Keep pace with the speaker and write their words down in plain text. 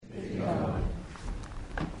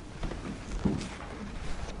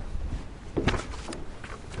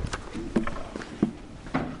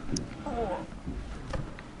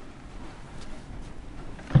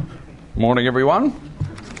Morning, everyone.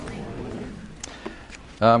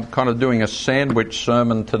 Kind of doing a sandwich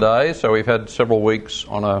sermon today. So we've had several weeks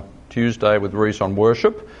on a Tuesday with Reese on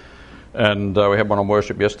worship, and we had one on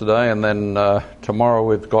worship yesterday, and then tomorrow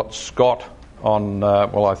we've got Scott on,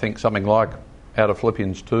 I think something like out of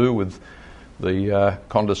Philippians 2 with the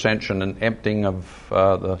condescension and emptying of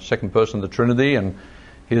the second person of the Trinity and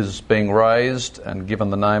his being raised and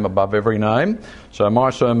given the name above every name. So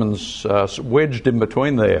my sermon's wedged in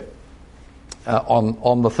between there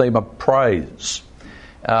on the theme of praise.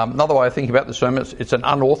 Another way of thinking about the sermon, it's an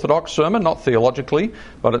unorthodox sermon, not theologically,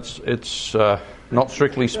 but it's not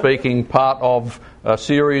strictly speaking part of a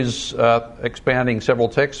series expounding several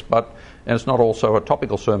texts, and it's not also a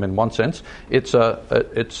topical sermon in one sense. It's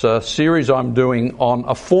a series I'm doing on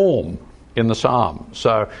a form in the Psalm.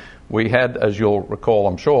 So we had, as you'll recall,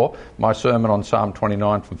 I'm sure, my sermon on Psalm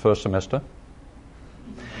 29 from first semester.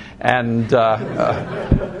 And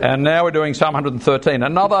now we're doing Psalm 113,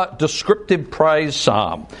 another descriptive praise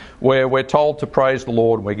psalm, where we're told to praise the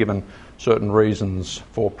Lord and we're given certain reasons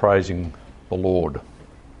for praising the Lord.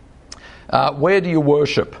 Where do you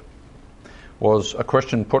worship? Was a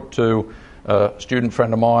question put to a student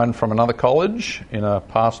friend of mine from another college in a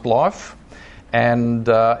past life. And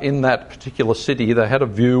in that particular city, they had a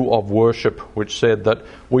view of worship which said that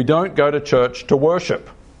we don't go to church to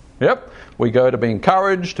worship. Yep, we go to be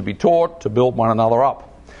encouraged, to be taught, to build one another up.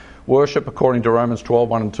 Worship, according to Romans 12,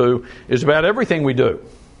 1 and 2, is about everything we do.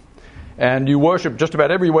 And you worship just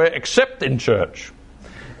about everywhere except in church,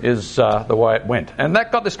 is the way it went. And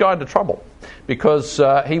that got this guy into trouble, because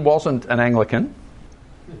he wasn't an Anglican,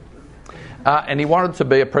 and he wanted to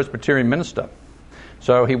be a Presbyterian minister.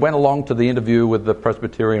 So he went along to the interview with the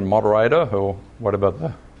Presbyterian moderator, or whatever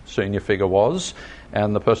the senior figure was,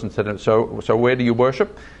 and the person said, so where do you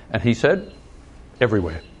worship? And he said,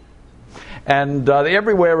 everywhere. And the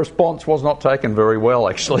everywhere response was not taken very well,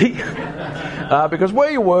 actually, because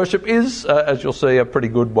where you worship is, as you'll see, a pretty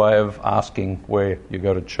good way of asking where you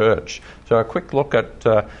go to church. So a quick look at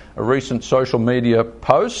a recent social media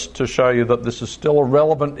post to show you that this is still a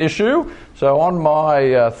relevant issue. So on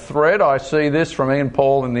my thread, I see this from Ian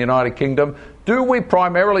Paul in the United Kingdom. Do we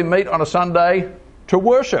primarily meet on a Sunday to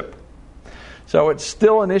worship? So it's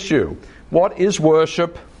still an issue. What is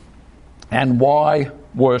worship, and why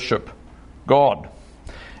worship God?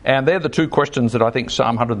 And they're the two questions that I think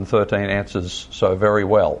Psalm 113 answers so very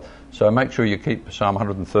well. So make sure you keep Psalm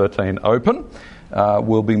 113 open.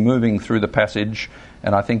 We'll be moving through the passage,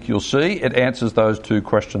 and I think you'll see it answers those two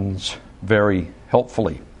questions very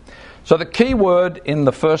helpfully. So the key word in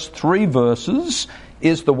the first three verses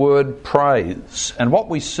is the word praise. And what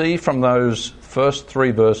we see from those first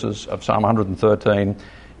three verses of Psalm 113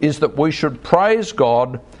 is that we should praise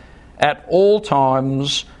God at all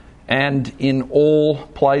times and in all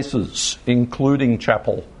places, including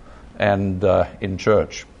chapel and in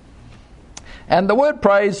church. And the word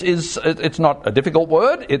praise it's not a difficult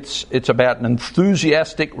word. It's about an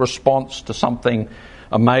enthusiastic response to something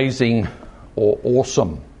amazing or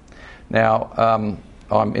awesome. Now,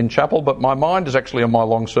 I'm in chapel, but my mind is actually on my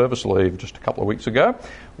long service leave just a couple of weeks ago,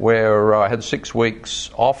 where I had 6 weeks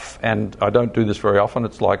off, and I don't do this very often.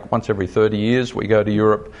 It's like once every 30 years we go to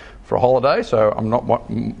Europe for a holiday, so I'm not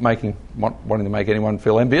wanting to make anyone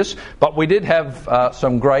feel envious. But we did have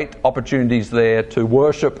some great opportunities there to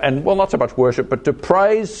worship, and not so much worship, but to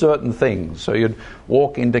praise certain things. So you'd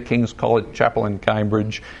walk into King's College Chapel in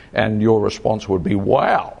Cambridge, and your response would be,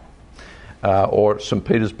 wow. Or St.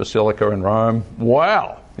 Peter's Basilica in Rome,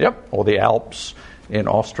 wow, yep, or the Alps in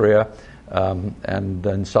Austria and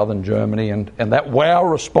in southern Germany, and that wow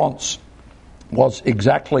response was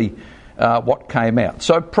exactly what came out.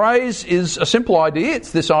 So praise is a simple idea.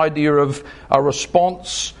 It's this idea of a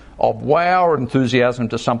response of wow or enthusiasm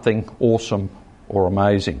to something awesome or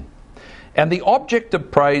amazing. And the object of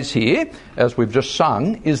praise here, as we've just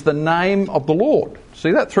sung, is the name of the Lord.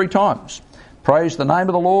 See that 3 times. Praise the name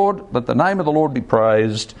of the Lord, let the name of the Lord be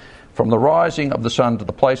praised. From the rising of the sun to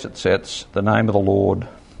the place it sets, the name of the Lord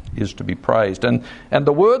is to be praised. And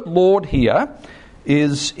the word Lord here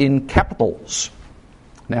is in capitals.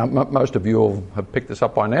 Now, most of you will have picked this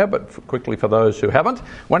up by now, but quickly for those who haven't,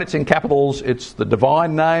 when it's in capitals, it's the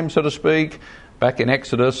divine name, so to speak. Back in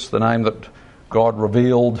Exodus, the name that God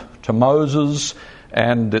revealed to Moses,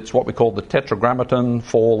 and it's what we call the Tetragrammaton,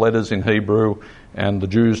 4 letters in Hebrew, and the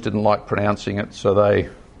Jews didn't like pronouncing it, so they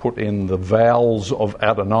put in the vowels of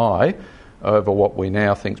Adonai over what we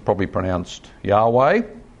now think is probably pronounced Yahweh.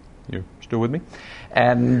 You still with me?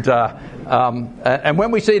 And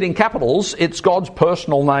when we see it in capitals, it's God's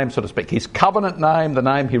personal name, so to speak, his covenant name, the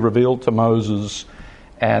name he revealed to Moses,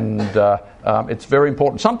 and it's very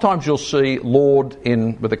important. Sometimes you'll see Lord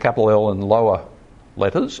with a capital L in lower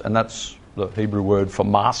letters, and that's the Hebrew word for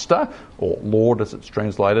master, or Lord as it's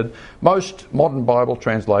translated. Most modern Bible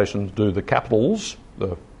translations do the capitals,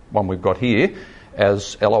 the one we've got here,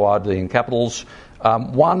 as Lord in capitals.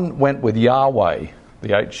 One went with Yahweh, the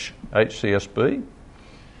HCSB,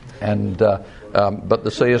 and but the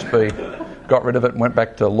CSB got rid of it and went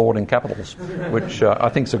back to Lord in capitals, which I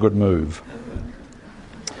think is a good move.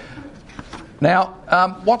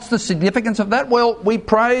 Now, what's the significance of that? Well, we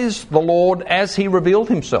praise the Lord as he revealed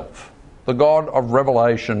himself, the God of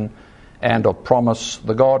revelation and of promise,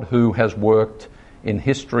 the God who has worked in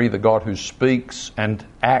history, the God who speaks and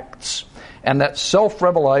acts. And that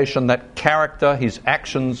self-revelation, that character, his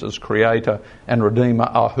actions as creator and redeemer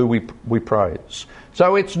are who we praise.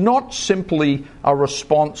 So it's not simply a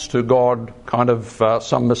response to God, kind of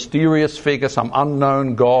some mysterious figure, some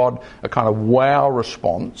unknown God, a kind of wow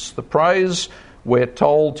response. The praise we're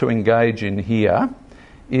told to engage in here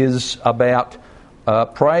is about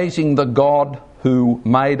praising the God who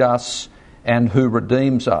made us and who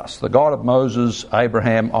redeems us, the God of Moses,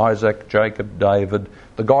 Abraham, Isaac, Jacob, David,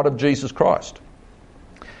 the God of Jesus Christ.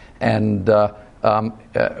 And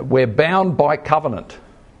we're bound by covenant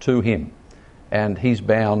to him, and he's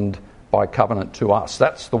bound by covenant to us.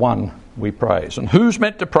 That's the one we praise. And who's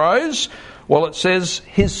meant to praise? Well, it says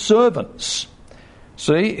his servants.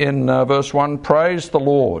 See, in verse 1, praise the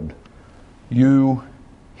Lord, you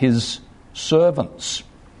his servants.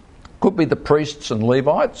 Could be the priests and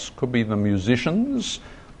Levites, could be the musicians,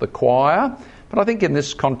 the choir, but I think in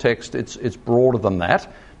this context it's broader than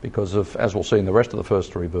that, because of, as we'll see in the rest of the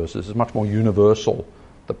first three verses, it's much more universal,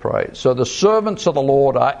 the praise. So the servants of the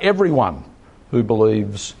Lord are everyone who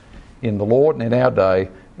believes in the Lord, and in our day,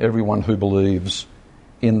 everyone who believes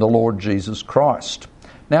in the Lord Jesus Christ.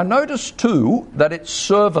 Now notice too that it's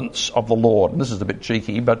servants of the Lord, and this is a bit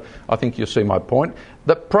cheeky, but I think you'll see my point,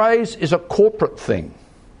 that praise is a corporate thing.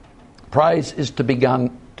 Praise is to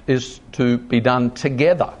be done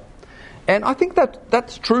together. And I think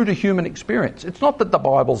that's true to human experience. It's not that the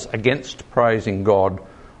Bible's against praising God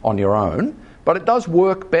on your own, but it does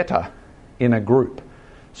work better in a group.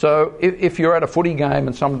 So if you're at a footy game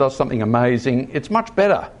and someone does something amazing, it's much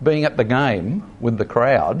better being at the game with the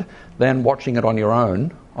crowd than watching it on your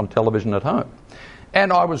own on television at home.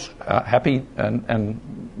 And I was happy, and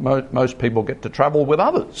most people get to travel with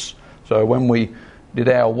others. So when we did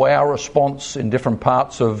our wow response in different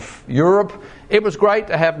parts of Europe, it was great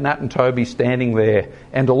to have Nat and Toby standing there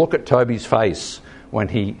and to look at Toby's face when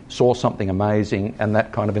he saw something amazing, and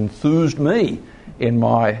that kind of enthused me in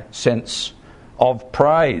my sense of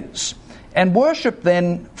praise. And worship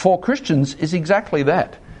then for Christians is exactly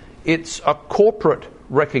that. It's a corporate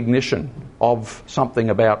recognition of something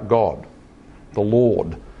about God, the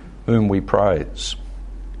Lord, whom we praise.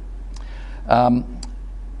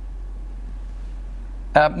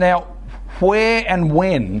 Now, where and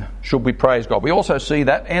when should we praise God? We also see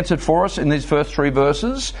that answered for us in these first three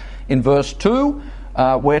verses. In verse 2,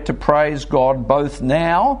 we're to praise God both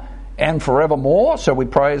now and forevermore. So we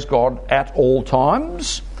praise God at all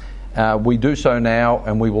times. We do so now,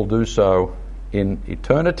 and we will do so in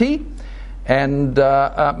eternity. And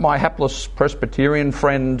my hapless Presbyterian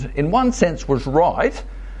friend, in one sense, was right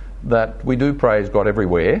that we do praise God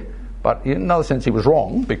everywhere. But in another sense, he was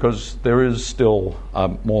wrong, because there is still a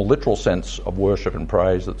more literal sense of worship and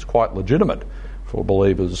praise that's quite legitimate for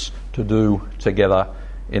believers to do together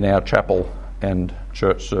in our chapel and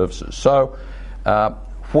church services. So,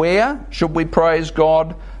 where should we praise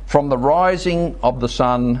God? From the rising of the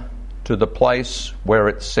sun to the place where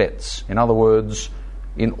it sets. In other words,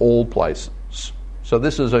 in all places. So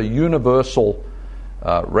this is a universal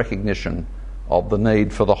recognition of the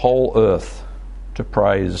need for the whole earth to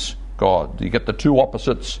praise God. You get the two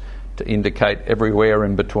opposites to indicate everywhere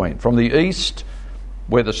in between. From the east,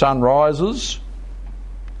 where the sun rises,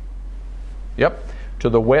 to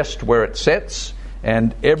the west where it sets,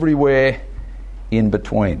 and everywhere in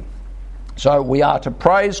between. So we are to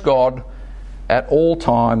praise God at all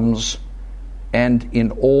times and in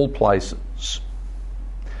all places.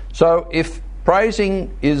 So if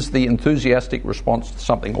praising is the enthusiastic response to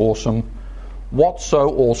something awesome, what's so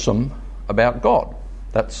awesome about God?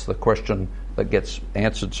 That's the question that gets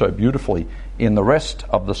answered so beautifully in the rest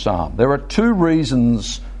of the psalm. There are two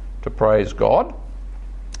reasons to praise God.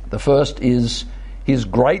 The first is his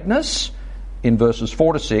greatness in verses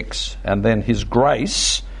 4 to 6, and then his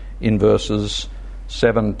grace in verses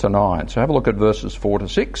 7 to 9. So have a look at verses 4 to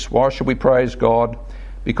 6. Why should we praise God?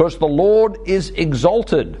 Because the Lord is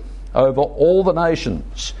exalted over all the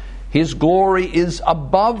nations. His glory is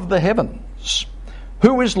above the heavens.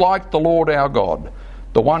 Who is like the Lord our God,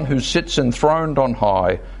 the one who sits enthroned on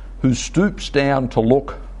high, who stoops down to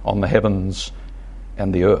look on the heavens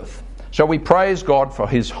and the earth? So we praise God for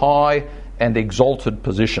his high and exalted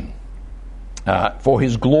position, for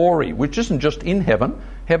his glory, which isn't just in heaven.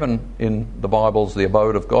 Heaven in the Bible is the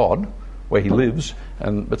abode of God, where he lives,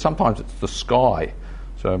 but sometimes it's the sky.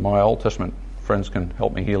 So my Old Testament friends can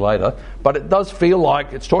help me here later. But it does feel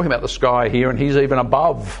like it's talking about the sky here, and he's even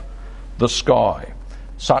above the sky.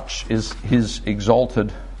 Such is his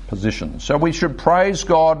exalted position. So we should praise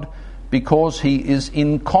God because he is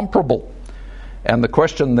incomparable. And the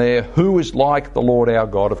question there, who is like the Lord our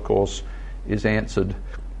God, of course, is answered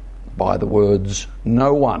by the words,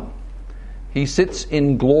 no one. He sits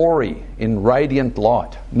in glory, in radiant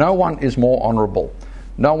light. No one is more honourable,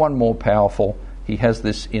 no one more powerful. He has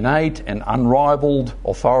this innate and unrivaled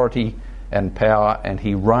authority and power, and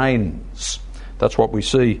he reigns. That's what we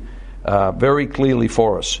see very clearly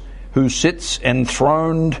for us. Who sits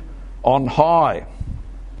enthroned on high.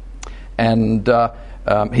 And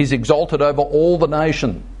he's exalted over all the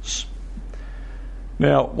nations.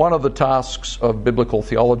 Now, one of the tasks of biblical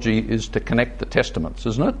theology is to connect the testaments,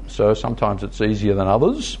 isn't it? So sometimes it's easier than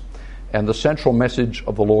others. And the central message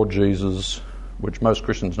of the Lord Jesus, which most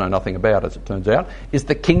Christians know nothing about, as it turns out, is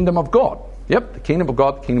the kingdom of God. Yep, the kingdom of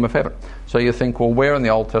God, the kingdom of heaven. So you think, well, where in the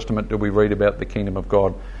Old Testament do we read about the kingdom of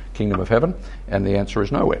God, kingdom of heaven? And the answer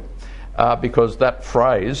is nowhere, because that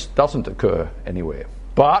phrase doesn't occur anywhere.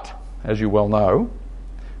 But, as you well know,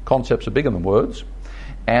 concepts are bigger than words.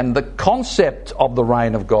 And the concept of the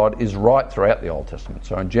reign of God is right throughout the Old Testament.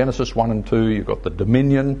 So in Genesis 1 and 2, you've got the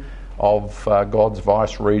dominion of God's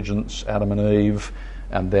vice-regents, Adam and Eve.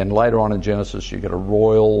 And then later on in Genesis, you get a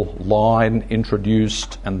royal line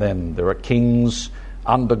introduced. And then there are kings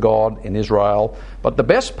under God in Israel. But the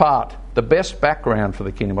best part, the best background for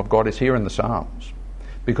the kingdom of God is here in the Psalms.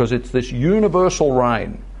 Because it's this universal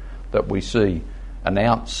reign that we see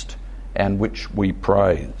announced and which we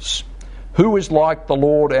praise. Who is like the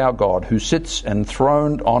Lord our God, who sits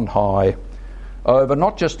enthroned on high over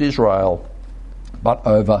not just Israel, but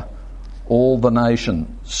over all the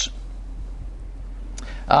nations?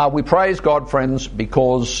 We praise God, friends,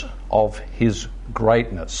 because of his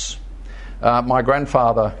greatness. My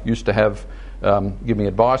grandfather used to give me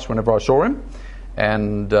advice whenever I saw him,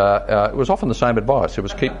 and it was often the same advice. It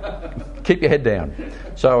was keep your head down.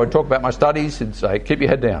 So I'd talk about my studies, he'd say, keep your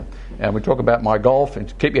head down. And we'd talk about my golf,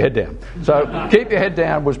 and keep your head down. So keep your head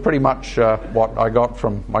down was pretty much what I got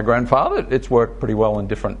from my grandfather. It's worked pretty well in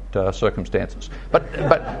different circumstances.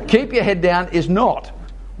 But keep your head down is not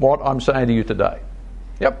what I'm saying to you today.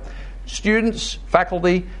 Yep. Students,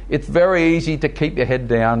 faculty, it's very easy to keep your head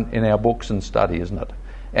down in our books and study, isn't it?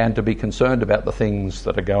 And to be concerned about the things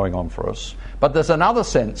that are going on for us. But there's another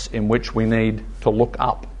sense in which we need to look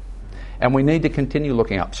up. And we need to continue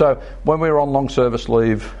looking up. So when we were on long service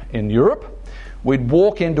leave in Europe, we'd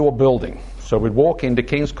walk into a building. So we'd walk into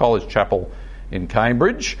King's College Chapel in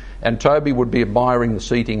Cambridge, and Toby would be admiring the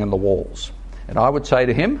seating and the walls. And I would say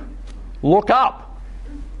to him, look up.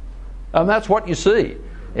 And that's what you see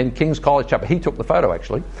in King's College Chapel. He took the photo,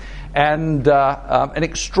 actually. And an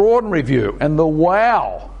extraordinary view. And the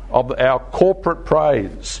wow of our corporate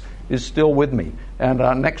praise is still with me.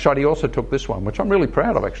 And next shot he also took this one, which I'm really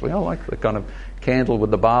proud of, actually. I like the kind of candle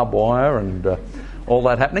with the barbed wire and all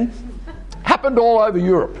that happening. Happened all over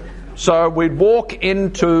Europe. So we'd walk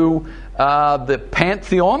into the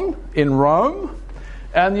Pantheon in Rome,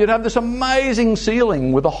 and you'd have this amazing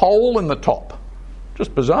ceiling with a hole in the top.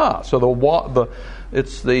 Just bizarre. So the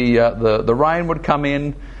rain would come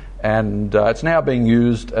in, and it's now being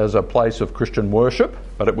used as a place of Christian worship,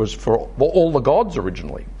 but it was for all the gods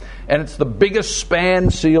originally. And it's the biggest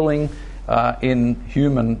span ceiling in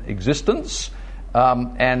human existence,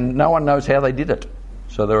 and no one knows how they did it.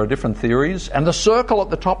 So there are different theories, and the circle at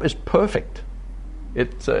the top is perfect.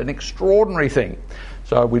 It's an extraordinary thing.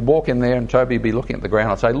 So we'd walk in there and Toby would be looking at the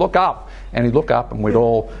ground. I'd say, look up. And he'd look up and we'd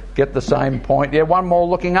all get the same point. Yeah, one more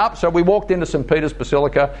looking up. So we walked into St. Peter's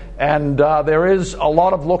Basilica, and there is a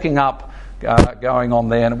lot of looking up going on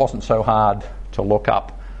there, and it wasn't so hard to look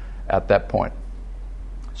up at that point.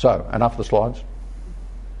 So, enough of the slides.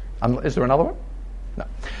 Is there another one? No.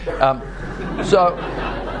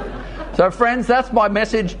 So friends, that's my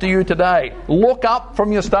message to you today. Look up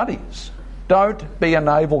from your studies. Don't be a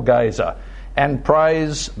navel gazer, and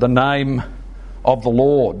praise the name of the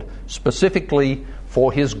Lord, specifically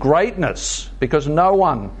for his greatness, because no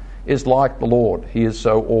one is like the Lord. He is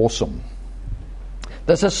so awesome.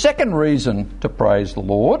 There's a second reason to praise the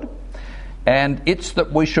Lord, and it's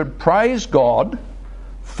that we should praise God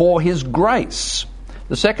for his grace.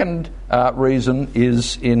 The second reason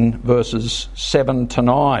is in verses 7 to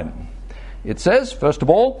 9. It says, first of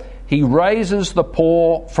all, he raises the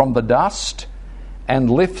poor from the dust and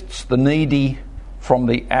lifts the needy from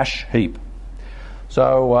the ash heap.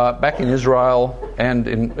 So back in Israel and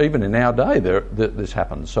even in our day, this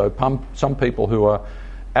happens. So some people who are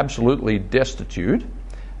absolutely destitute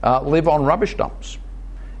live on rubbish dumps,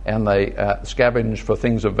 and they scavenge for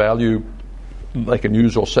things of value they can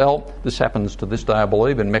use or sell. This happens to this day, I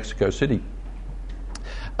believe, in Mexico City.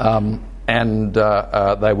 And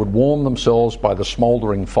they would warm themselves by the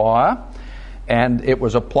smouldering fire, and it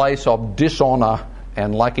was a place of dishonour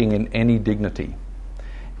and lacking in any dignity.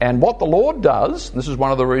 And what the Lord does, this is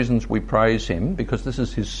one of the reasons we praise him, because this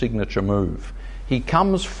is his signature move. He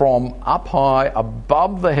comes from up high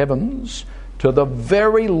above the heavens to the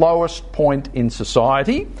very lowest point in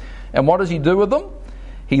society. And what does he do with them?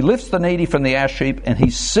 He lifts the needy from the ash heap and he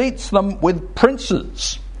seats them with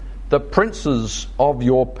princes, the princes of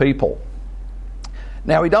your people.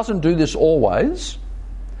 Now, he doesn't do this always,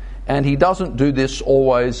 and he doesn't do this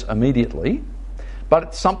always immediately, but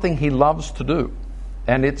it's something he loves to do.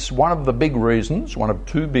 And it's one of the big reasons, one of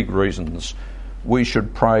two big reasons, we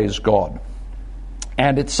should praise God.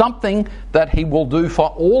 And it's something that he will do for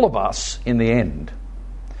all of us in the end,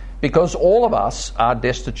 because all of us are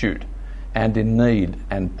destitute and in need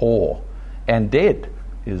and poor and dead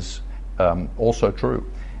is also true.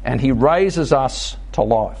 And he raises us to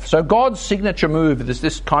life. So God's signature move is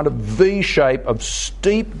this kind of V shape of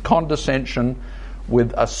steep condescension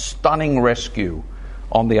with a stunning rescue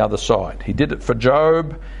on the other side. He did it for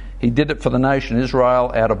Job. He did it for the nation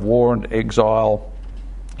Israel out of war and exile.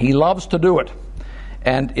 He loves to do it.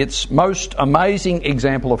 And its most amazing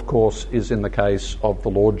example, of course, is in the case of the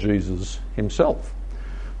Lord Jesus himself,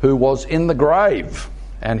 who was in the grave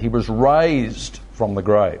and he was raised from the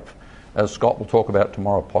grave, as Scott will talk about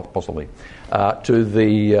tomorrow possibly, to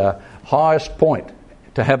the highest point,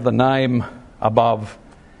 to have the name above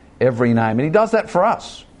every name. And he does that for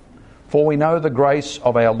us. For we know the grace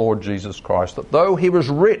of our Lord Jesus Christ, that though he was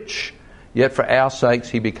rich, yet for our sakes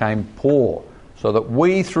he became poor, so that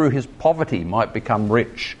we through his poverty might become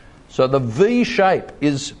rich. So the V shape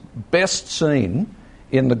is best seen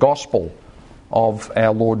in the gospel of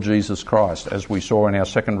our Lord Jesus Christ, as we saw in our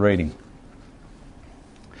second reading.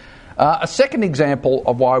 A second example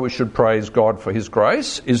of why we should praise God for his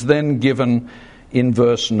grace is then given in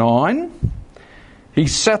verse 9. He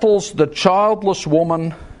settles the childless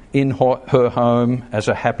woman in her home as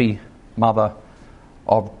a happy mother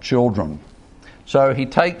of children. So he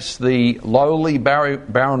takes the lowly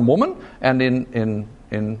barren woman, and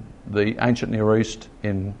in the ancient Near East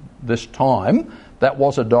in this time, that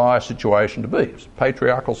was a dire situation to be. It was a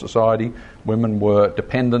patriarchal society. Women were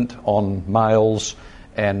dependent on males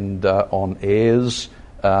and on heirs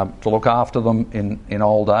to look after them in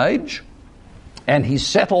old age. And he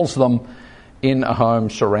settles them in a home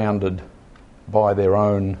surrounded by their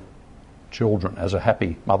own children as a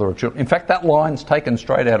happy mother of children. In fact, that line's taken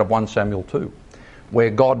straight out of 1 Samuel 2,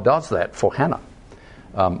 where God does that for Hannah,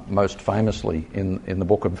 most famously in the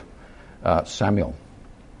book of Samuel.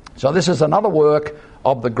 So this is another work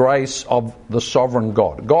of the grace of the sovereign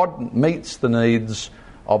God. God meets the needs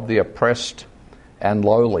of the oppressed and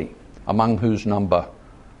lowly, among whose number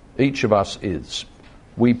each of us is.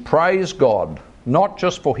 We praise God not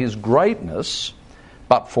just for his greatness,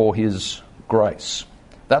 but for his grace.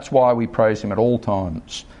 That's why we praise him at all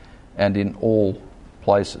times and in all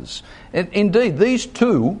places. Indeed, these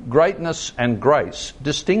two, greatness and grace,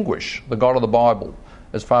 distinguish the God of the Bible,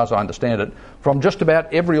 as far as I understand it, from just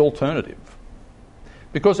about every alternative.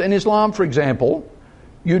 Because in Islam, for example,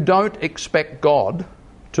 you don't expect God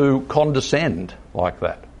to condescend like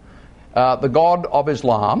that. The God of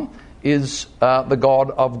Islam is the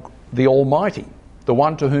God of the Almighty, the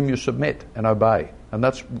one to whom you submit and obey. And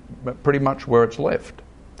that's pretty much where it's left.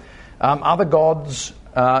 Other gods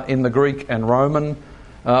in the Greek and Roman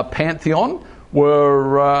pantheon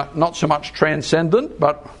were not so much transcendent,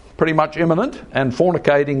 but pretty much immanent and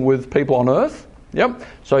fornicating with people on earth. Yep.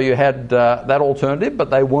 So you had that alternative,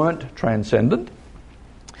 but they weren't transcendent.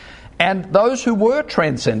 And those who were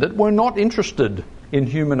transcendent were not interested in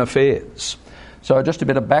human affairs. So just a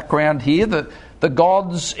bit of background here. The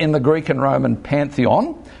gods in the Greek and Roman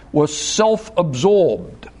pantheon were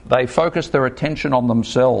self-absorbed. They focused their attention on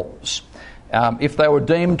themselves. If they were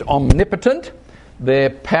deemed omnipotent,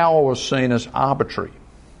 their power was seen as arbitrary.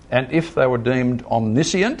 And if they were deemed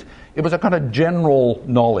omniscient, it was a kind of general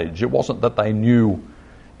knowledge. It wasn't that they knew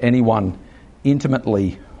anyone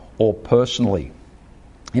intimately or personally.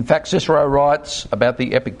 In fact, Cicero writes about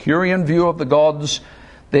the Epicurean view of the gods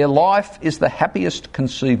Their life is the happiest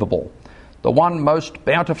conceivable, the one most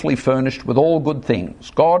bountifully furnished with all good things.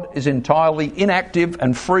 God is entirely inactive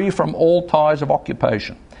and free from all ties of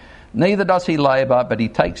occupation. Neither does he labour, but he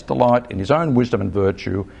takes delight in his own wisdom and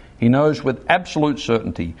virtue. He knows with absolute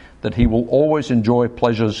certainty that he will always enjoy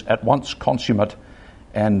pleasures at once consummate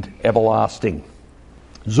and everlasting.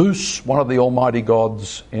 Zeus, one of the almighty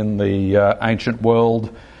gods in the ancient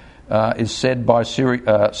world, is said by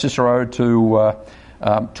Cicero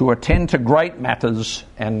to attend to great matters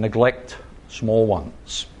and neglect small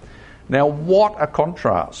ones. Now, what a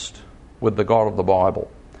contrast with the God of the Bible.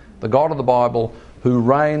 The God of the Bible who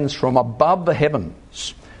reigns from above the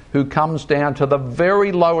heavens, who comes down to the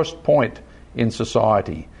very lowest point in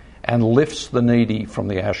society and lifts the needy from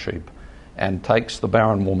the ash heap and takes the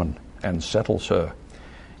barren woman and settles her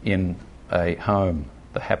in a home,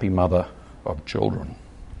 the happy mother of children.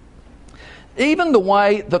 Even the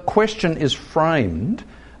way the question is framed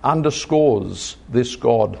underscores this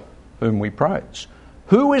God whom we praise.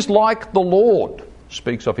 Who is like the Lord?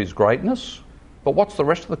 Speaks of his greatness, but what's the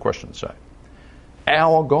rest of the question say?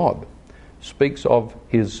 Our God speaks of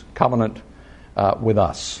his covenant with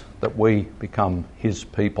us, that we become his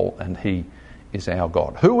people and he is our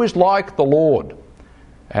God. Who is like the Lord?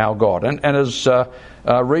 Our God. And as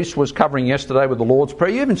Reese was covering yesterday with the Lord's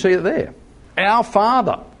Prayer, you even see it there. Our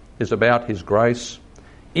Father is about his grace.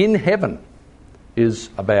 In heaven is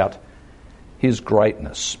about his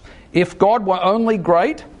greatness. If God were only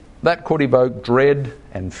great, that could evoke dread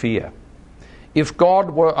and fear. If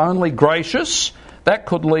God were only gracious, that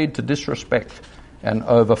could lead to disrespect and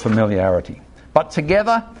over-familiarity. But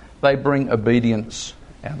together they bring obedience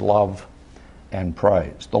and love and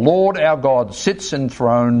praise. The Lord our God sits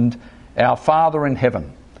enthroned, our Father in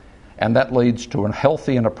heaven, and that leads to a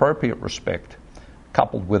healthy and appropriate respect,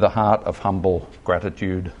 coupled with a heart of humble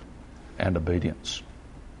gratitude and obedience.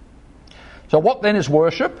 So what then is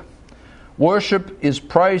worship? Worship is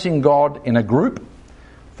praising God in a group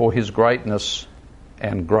for his greatness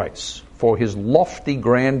and grace, for his lofty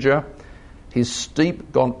grandeur, his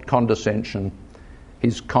steep condescension,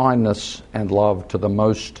 his kindness and love to the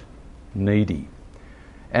most needy.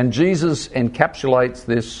 And Jesus encapsulates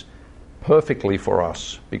this perfectly for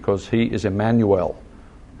us because he is Emmanuel,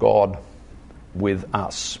 God with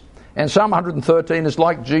us. And Psalm 113 is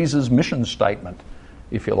like Jesus' mission statement,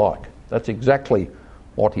 if you like. That's exactly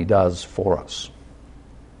what he does for us.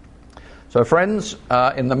 So friends,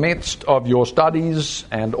 in the midst of your studies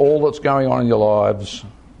and all that's going on in your lives,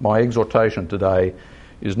 my exhortation today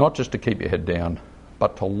is not just to keep your head down,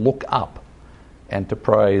 but to look up and to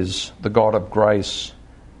praise the God of grace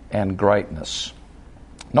and greatness.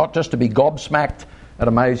 Not just to be gobsmacked at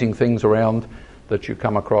amazing things around that you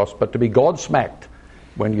come across, but to be godsmacked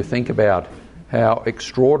when you think about how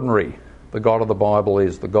extraordinary the God of the Bible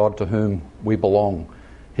is, the God to whom we belong.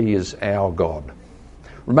 He is our God.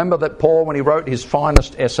 Remember that Paul, when he wrote his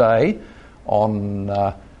finest essay on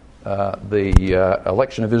the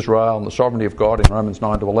election of Israel and the sovereignty of God in Romans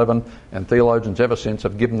 9 to 11, and theologians ever since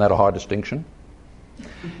have given that a high distinction,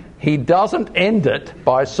 he doesn't end it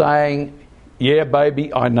by saying, "Yeah,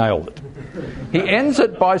 baby, I nailed it." He ends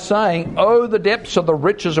it by saying, "Oh, the depths of the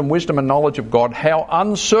riches and wisdom and knowledge of God, how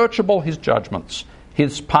unsearchable his judgments,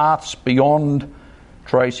 his paths beyond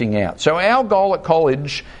tracing out." So our goal at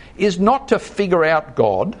college is not to figure out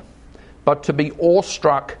God, but to be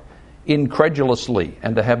awestruck incredulously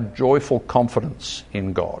and to have joyful confidence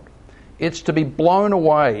in God. It's to be blown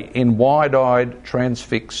away in wide-eyed,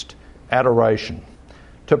 transfixed adoration,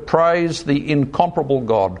 to praise the incomparable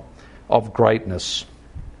God of greatness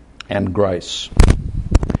and grace.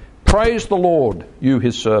 Praise the Lord, you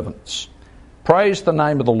his servants. Praise the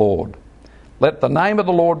name of the Lord. Let the name of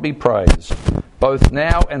the Lord be praised, both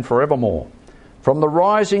now and forevermore. From the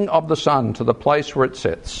rising of the sun to the place where it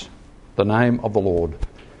sets, the name of the Lord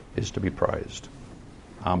is to be praised.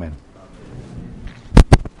 Amen.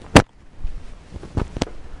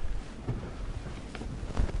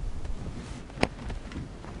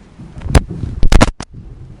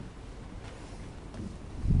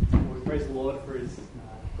 We praise the Lord for his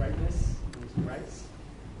greatness and his grace.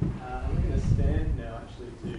 I'm going to stand now actually to